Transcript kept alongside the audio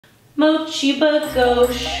Mochi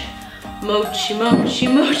bagosh. Mochi, mochi,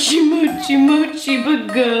 mochi, mochi, mochi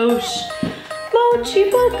bagosh. Mochi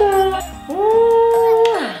bagosh.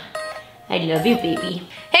 Ooh. I love you, baby.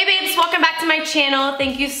 Hey babes, welcome back to my channel.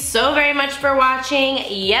 Thank you so very much for watching.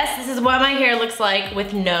 Yes, this is what my hair looks like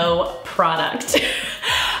with no product.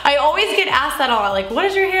 I always get asked that a lot, like, what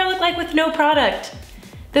does your hair look like with no product?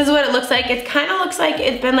 This is what it looks like. It kind of looks like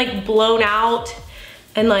it's been like blown out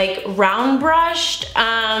and like round brushed.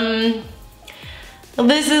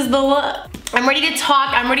 This is the look. I'm ready to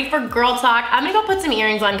talk. I'm ready for girl talk. I'm gonna go put some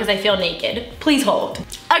earrings on because I feel naked. Please hold.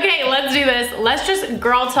 Okay, let's do this. Let's just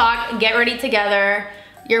girl talk, get ready together.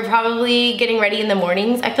 You're probably getting ready in the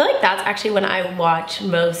mornings. I feel like that's actually when I watch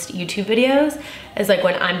most YouTube videos, is like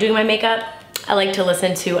when I'm doing my makeup. I like to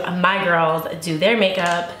listen to my girls do their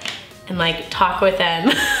makeup and like talk with them.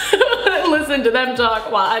 Listen to them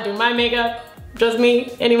talk while I do my makeup. Just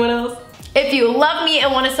me, anyone else? If you love me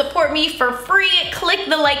and want to support me for free, click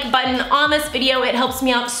the like button on this video. It helps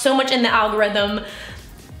me out so much in the algorithm.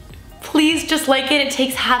 Please just like it. It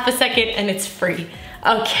takes half a second and it's free.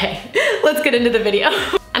 Okay, let's get into the video.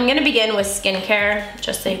 I'm gonna begin with skincare,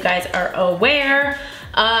 just so you guys are aware,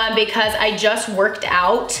 because I just worked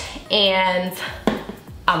out and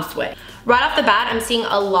I'm sweating. Right off the bat, I'm seeing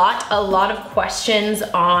a lot of questions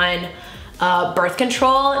on birth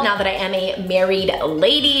control now that I am a married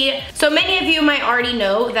lady. So many of you might already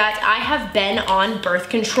know that I have been on birth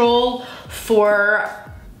control for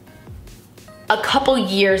a couple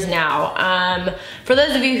years now. For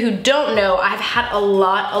those of you who don't know, I've had a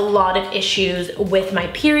lot of issues with my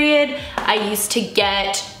period. I used to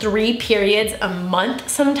get 3 periods a month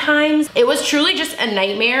sometimes. It was truly just a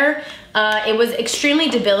nightmare. It was extremely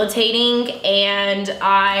debilitating, and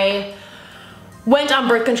I went on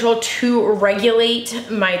birth control to regulate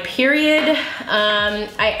my period.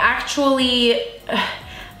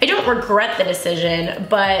 I don't regret the decision,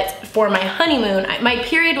 but for my honeymoon, my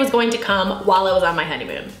period was going to come while I was on my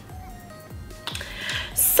honeymoon.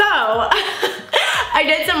 So I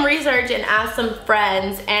did some research and asked some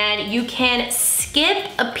friends, and you can skip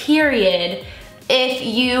a period if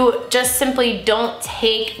you just simply don't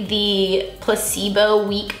take the placebo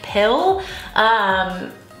week pill,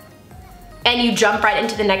 and you jump right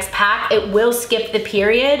into the next pack. It will skip the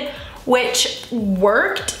period, which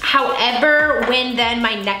worked. However, when then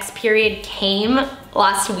my next period came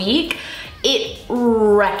last week, it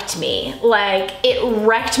wrecked me. Like, it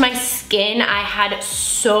wrecked my skin. I had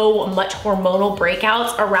so much hormonal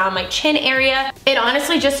breakouts around my chin area. It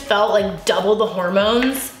honestly just felt like double the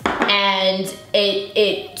hormones, and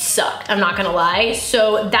it sucked, I'm not gonna lie.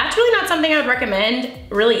 So that's really not something I would recommend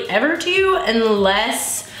really ever to you,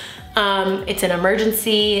 unless it's an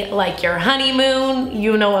emergency, like your honeymoon,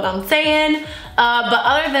 you know what I'm saying. But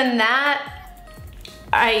other than that,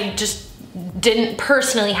 I just didn't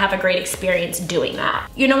personally have a great experience doing that.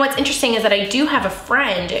 You know what's interesting is that I do have a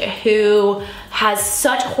friend who has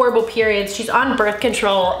such horrible periods. She's on birth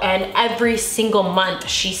control, and every single month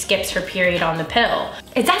she skips her period on the pill.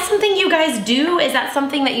 Is that something you guys do? Is that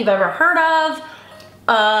something that you've ever heard of?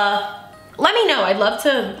 Let me know. I'd love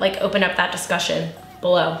to like open up that discussion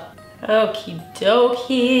below. Okie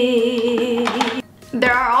dokie.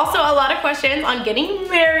 There are also a lot of questions on getting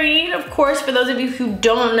married. Of course, for those of you who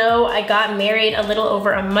don't know, I got married a little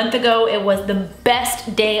over a month ago. It was the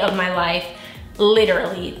best day of my life.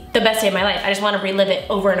 Literally, the best day of my life. I just want to relive it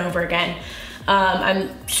over and over again. I'm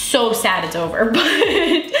so sad it's over, but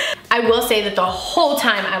I will say that the whole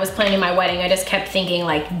time I was planning my wedding, I just kept thinking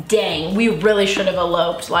like, dang, we really should have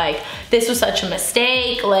eloped. Like, this was such a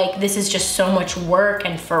mistake. Like, this is just so much work,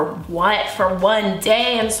 and for what? For one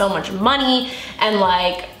day and so much money. And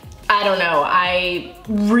like, I don't know, I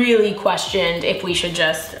really questioned if we should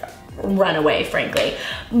just run away, frankly.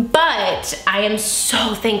 But I am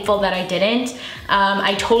so thankful that I didn't.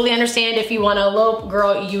 I totally understand if you want to elope,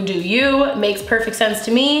 girl, you do you. It makes perfect sense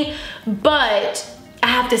to me. But I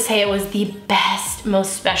have to say it was the best,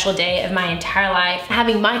 most special day of my entire life.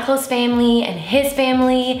 Having my close family and his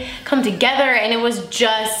family come together, and it was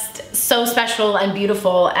just so special and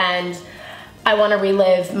beautiful, and I want to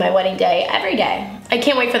relive my wedding day every day. I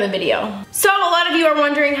can't wait for the video. So a lot of you are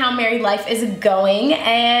wondering how married life is going,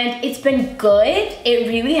 and it's been good. It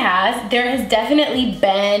really has. There has definitely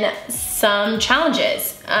been some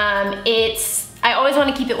challenges. I always want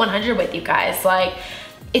to keep it 100 with you guys. Like,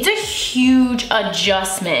 it's a huge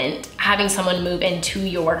adjustment having someone move into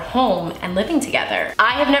your home and living together.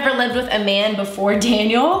 I have never lived with a man before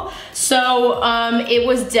Daniel, so it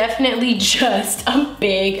was definitely just a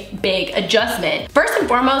big adjustment. First and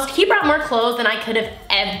foremost, he brought more clothes than I could have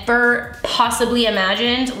ever possibly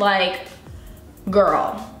imagined. Like,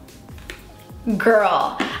 girl,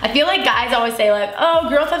 Girl, I feel like guys always say like, oh,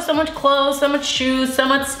 girls have so much clothes, so much shoes, so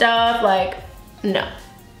much stuff. Like, no.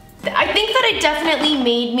 I think that it definitely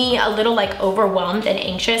made me a little like overwhelmed and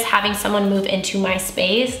anxious having someone move into my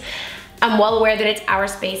space. I'm well aware that it's our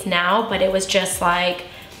space now, but it was just like,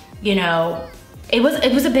 you know, it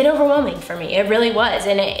was a bit overwhelming for me. It really was.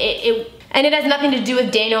 And it has nothing to do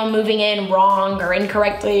with Daniel moving in wrong or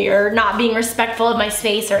incorrectly or not being respectful of my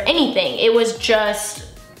space or anything. It was just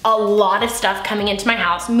a lot of stuff coming into my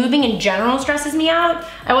house. Moving in general stresses me out.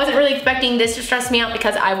 I wasn't really expecting this to stress me out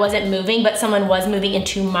because I wasn't moving, but someone was moving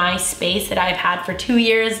into my space that I've had for 2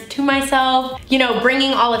 years to myself. You know,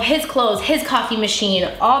 bringing all of his clothes, his coffee machine,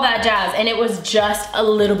 all that jazz, and it was just a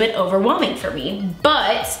little bit overwhelming for me.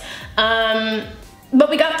 But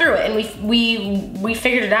we got through it and we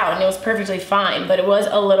figured it out and it was perfectly fine, but it was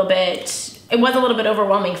a little bit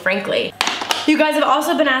overwhelming, frankly. You guys have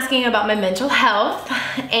also been asking about my mental health,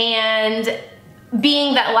 and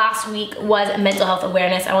being that last week was mental health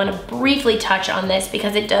awareness, I want to briefly touch on this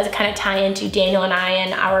because it does kind of tie into Daniel and I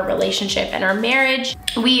and our relationship and our marriage.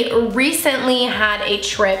 We recently had a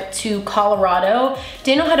trip to Colorado.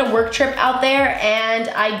 Daniel had a work trip out there and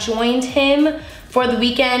I joined him for the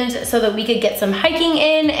weekend so that we could get some hiking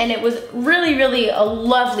in, and it was really, really a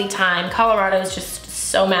lovely time. Colorado is just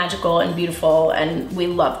so magical and beautiful and we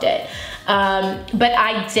loved it. But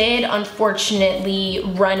I did unfortunately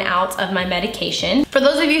run out of my medication. For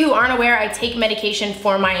those of you who aren't aware, I take medication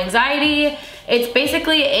for my anxiety. It's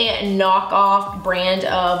basically a knockoff brand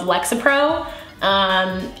of Lexapro,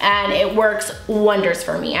 and it works wonders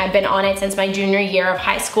for me. I've been on it since my junior year of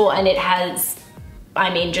high school and it has,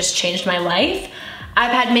 I mean, just changed my life.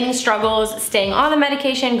 I've had many struggles staying on the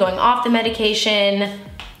medication, going off the medication.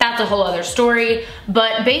 That's a whole other story.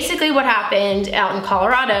 But basically what happened out in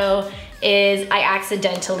Colorado is I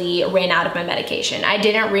accidentally ran out of my medication. I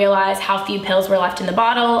didn't realize how few pills were left in the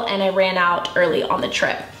bottle and I ran out early on the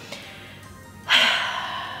trip.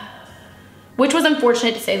 Which was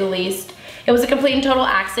unfortunate to say the least. It was a complete and total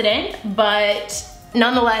accident, but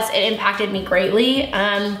nonetheless, it impacted me greatly.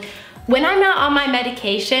 When I'm not on my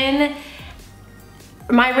medication,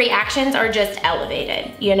 my reactions are just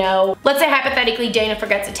elevated, you know? Let's say hypothetically Dana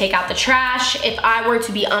forgets to take out the trash. If I were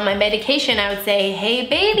to be on my medication, I would say, hey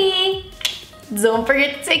baby, don't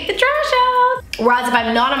forget to take the trash out. Whereas if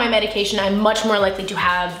I'm not on my medication, I'm much more likely to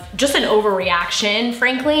have just an overreaction,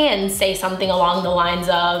 frankly, and say something along the lines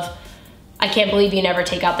of, I can't believe you never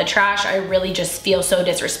take out the trash. I really just feel so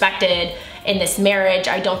disrespected in this marriage.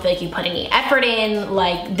 I don't feel like you put any effort in,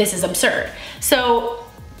 like this is absurd. So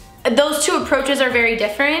those two approaches are very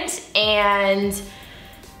different, and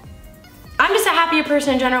I'm just a happier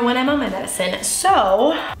person in general when I'm on my medicine.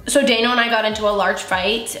 So Daniel and I got into a large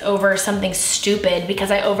fight over something stupid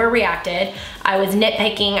because I overreacted. I was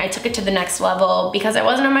nitpicking, I took it to the next level because I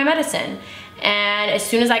wasn't on my medicine. And as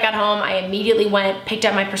soon as I got home, I immediately went, picked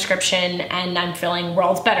up my prescription, and I'm feeling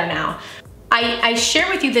worlds better now. I share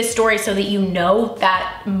with you this story so that you know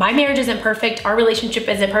that my marriage isn't perfect, our relationship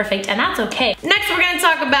isn't perfect, and that's okay. Next, we're gonna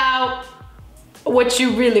talk about what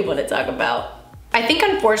you really wanna talk about. I think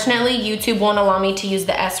unfortunately, YouTube won't allow me to use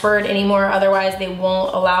the S word anymore, otherwise they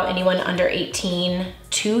won't allow anyone under 18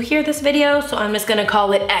 to hear this video, so I'm just gonna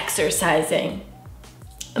call it exercising.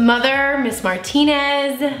 Mother, Miss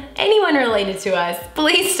Martinez, anyone related to us,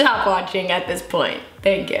 please stop watching at this point.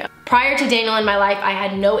 Thank you. Prior to Daniel in my life, I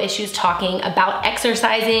had no issues talking about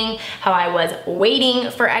exercising, how I was waiting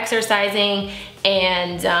for exercising,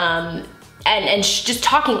 and just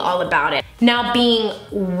talking all about it. Now being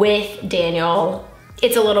with Daniel,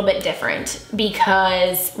 it's a little bit different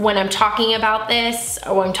because when I'm talking about this,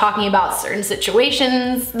 or when I'm talking about certain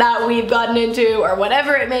situations that we've gotten into, or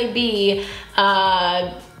whatever it may be,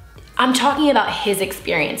 I'm talking about his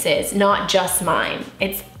experiences, not just mine.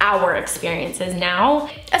 It's our experiences now.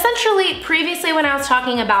 Essentially, previously when I was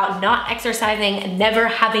talking about not exercising and never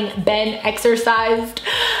having been exercised,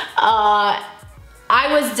 I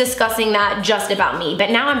was discussing that just about me, but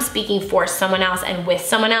now I'm speaking for someone else and with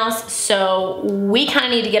someone else, so we kind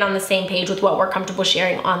of need to get on the same page with what we're comfortable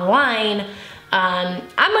sharing online.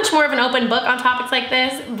 I'm much more of an open book on topics like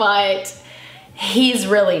this, but he's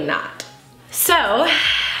really not. So,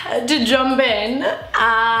 to jump in,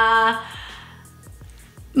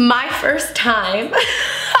 my first time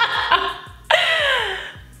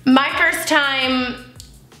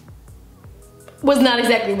was not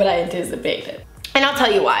exactly what I anticipated. And I'll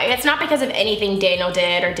tell you why. It's not because of anything Daniel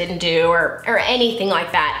did or didn't do or anything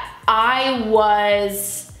like that. I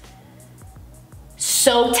was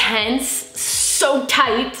so tense, so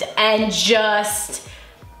tight, and just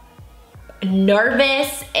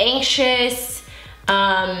nervous, anxious,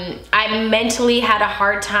 I mentally had a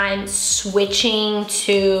hard time switching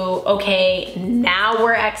to, okay, now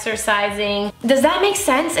we're exercising. Does that make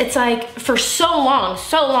sense? It's like for so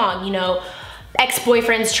long, you know,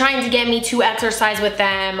 ex-boyfriends trying to get me to exercise with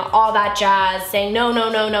them, all that jazz, saying no, no,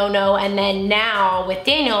 no, no, no. And then now with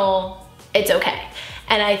Daniel, it's okay.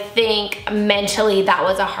 And I think mentally that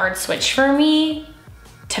was a hard switch for me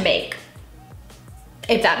to make,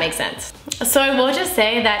 if that makes sense. So I will just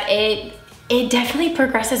say that it definitely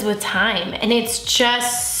progresses with time, and it's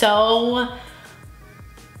just so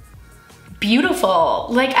beautiful.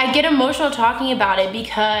 Like, I get emotional talking about it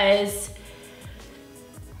because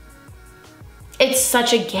it's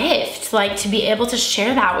such a gift, like, to be able to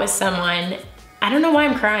share that with someone. I don't know why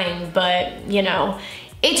I'm crying, but you know,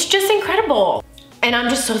 it's just incredible. And I'm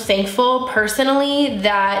just so thankful personally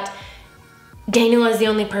that Daniel is the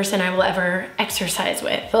only person I will ever exercise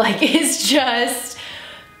with. Like, it's just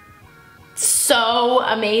so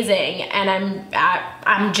amazing, and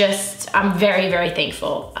I'm very, very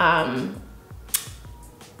thankful.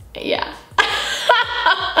 Yeah.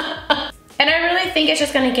 And I really think it's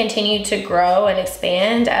just gonna continue to grow and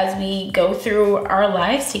expand as we go through our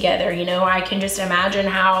lives together. You know, I can just imagine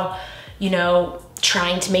how, you know,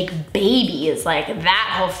 trying to make babies, like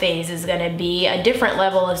that whole phase is gonna be a different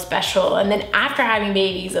level of special. And then after having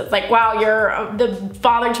babies, it's like, wow, you're the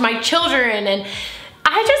father to my children. And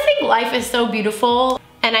I just think life is so beautiful.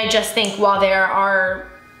 And I just think while there are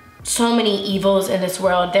so many evils in this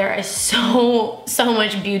world, there is so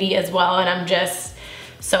much beauty as well. And I'm just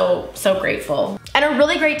so grateful. And a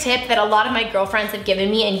really great tip that a lot of my girlfriends have given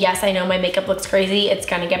me, and yes, I know my makeup looks crazy, it's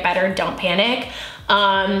gonna get better, don't panic,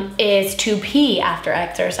 is to pee after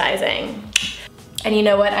exercising. And you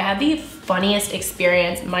know what? I had the funniest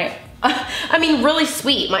experience. I mean, really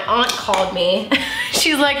sweet. My aunt called me.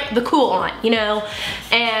 She's like the cool aunt, you know?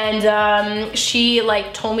 And she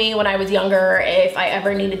like told me when I was younger, if I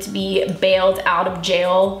ever needed to be bailed out of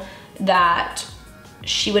jail, that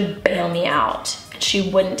she would bail me out. She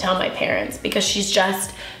wouldn't tell my parents because she's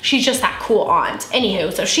just that cool aunt.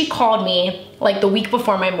 Anywho, so she called me like the week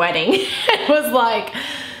before my wedding and was like,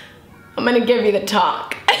 I'm gonna give you the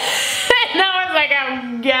talk. And I was like,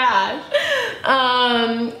 oh gosh.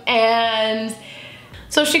 And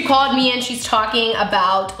so she called me and she's talking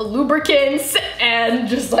about lubricants and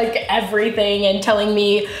just like everything and telling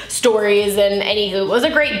me stories, and anywho, it was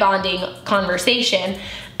a great bonding conversation.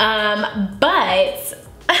 But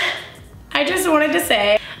I just wanted to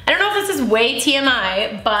say, I don't know if this is way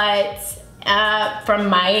TMI, but from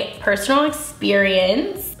my personal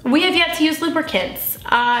experience, we have yet to use lubricants.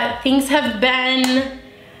 Things have been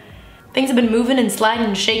moving and sliding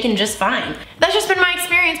and shaking just fine. That's just been my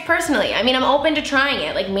experience personally. I mean, I'm open to trying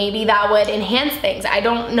it. Like, maybe that would enhance things. I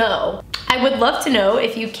don't know. I would love to know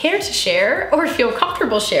if you care to share or feel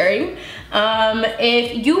comfortable sharing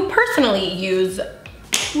if you personally use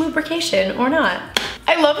lubrication or not.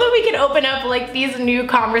 I love that we can open up like these new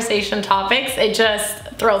conversation topics. It just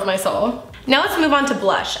thrills my soul. Now let's move on to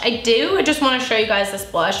blush. I just want to show you guys this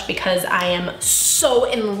blush because I am so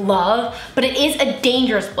in love, but it is a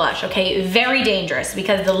dangerous blush, okay? Very dangerous,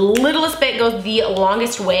 because the littlest bit goes the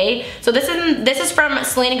longest way. So this is from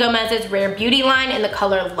Selena Gomez's Rare Beauty line in the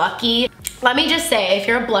color Lucky. Let me just say, if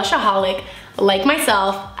you're a blushaholic like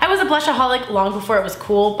myself, I was a blushaholic long before it was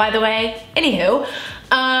cool, by the way. Anywho,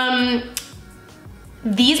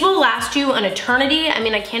 these will last you an eternity. I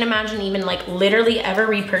mean, I can't imagine even like literally ever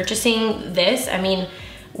repurchasing this. I mean,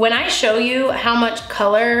 when I show you how much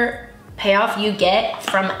color payoff you get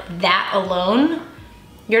from that alone,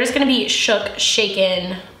 you're just gonna be shook,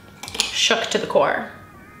 shaken, shook to the core.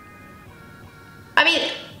 I mean,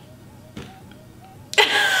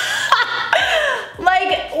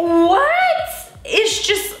 like, what? It's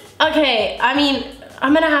just, okay, I mean,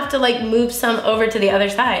 I'm gonna have to like move some over to the other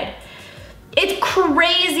side. It's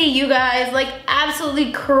crazy, you guys, like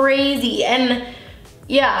absolutely crazy. And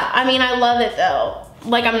yeah, I mean, I love it though.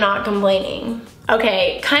 Like, I'm not complaining.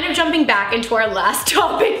 Okay, kind of jumping back into our last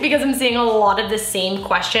topic because I'm seeing a lot of the same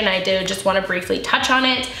question. I do just want to briefly touch on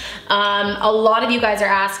it. A lot of you guys are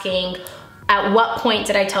asking, at what point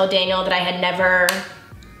did I tell Daniel that I had never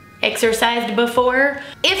exercised before?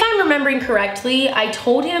 If I'm remembering correctly, I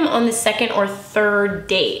told him on the second or third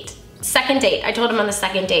date. Second date, I told him on the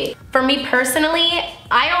second date. For me personally,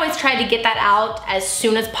 I always try to get that out as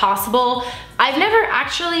soon as possible. I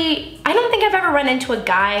don't think I've ever run into a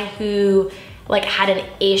guy who like had an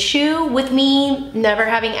issue with me never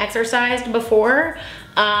having exercised before.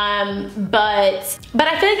 But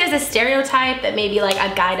I feel like there's a stereotype that maybe like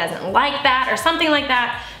a guy doesn't like that or something like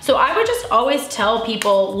that. So I would just always tell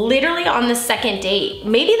people literally on the second date,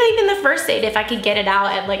 maybe even the first date if I could get it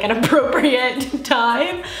out at like an appropriate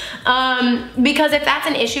time. Because if that's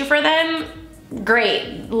an issue for them,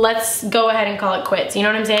 great, let's go ahead and call it quits. You know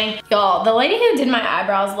what I'm saying? Y'all, the lady who did my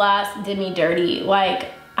eyebrows last did me dirty.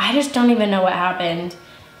 Like, I just don't even know what happened.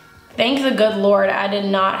 Thank the good Lord I did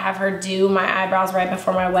not have her do my eyebrows right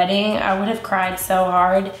before my wedding. I would have cried so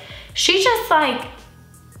hard. She just like,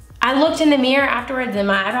 I looked in the mirror afterwards and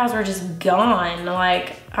my eyebrows were just gone.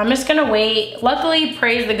 Like, I'm just gonna wait. Luckily,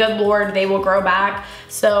 praise the good Lord, they will grow back.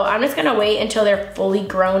 So I'm just gonna wait until they're fully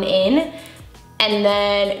grown in and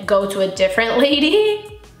then go to a different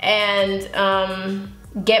lady and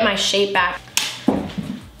get my shape back.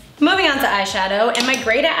 Moving on to eyeshadow. Am I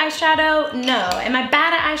great at eyeshadow? No. Am I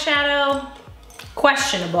bad at eyeshadow?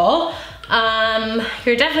 Questionable.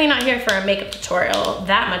 You're definitely not here for a makeup tutorial.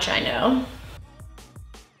 That much I know.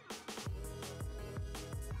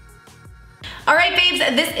 All right, babes,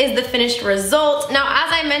 this is the finished result. Now,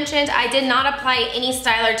 as I mentioned, I did not apply any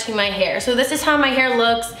styler to my hair. So this is how my hair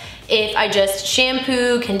looks if I just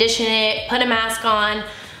shampoo, condition it, put a mask on,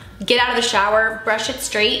 get out of the shower, brush it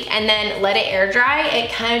straight, and then let it air dry.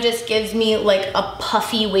 It kind of just gives me like a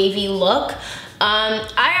puffy, wavy look. I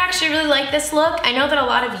actually really like this look. I know that a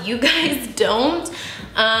lot of you guys don't,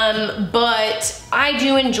 but I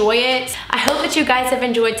do enjoy it. I hope that you guys have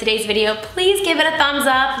enjoyed today's video. Please give it a thumbs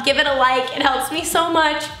up, give it a like. It helps me so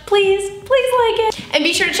much. Please, please like it. And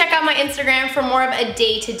be sure to check out my Instagram for more of a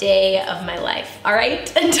day-to-day of my life. All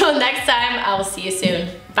right, until next time, I will see you soon.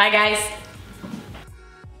 Bye, guys.